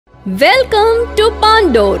Welcome to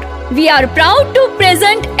Pandor. We are proud to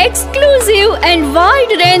present exclusive and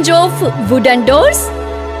wide range of wooden doors,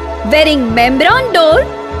 bearing membrane door,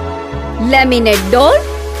 laminate door,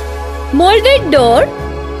 molded door,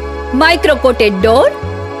 micro-coated door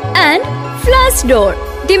and flash door.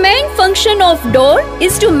 The main function of door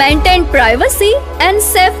is to maintain privacy and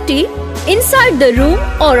safety inside the room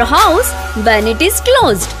or house when it is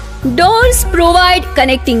closed. Doors provide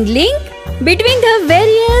connecting link between the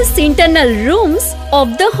various internal rooms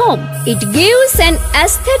of the home. It gives an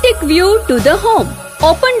aesthetic view to the home.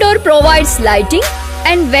 Open door provides lighting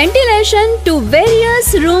and ventilation to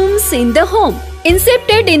various rooms in the home.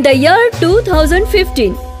 Incepted in the year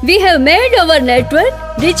 2015, we have made our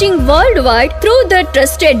network reaching worldwide through the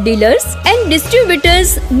trusted dealers and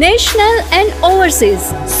distributors national and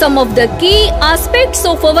overseas. Some of the key aspects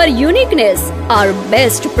of our uniqueness are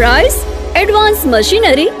best price, advanced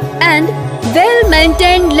machinery and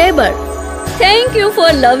well-maintained labor. Thank you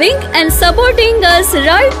for loving and supporting us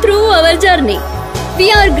right through our journey.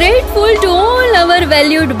 We are grateful to all our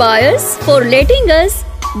valued buyers for letting us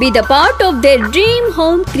be the part of their dream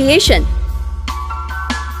home creation.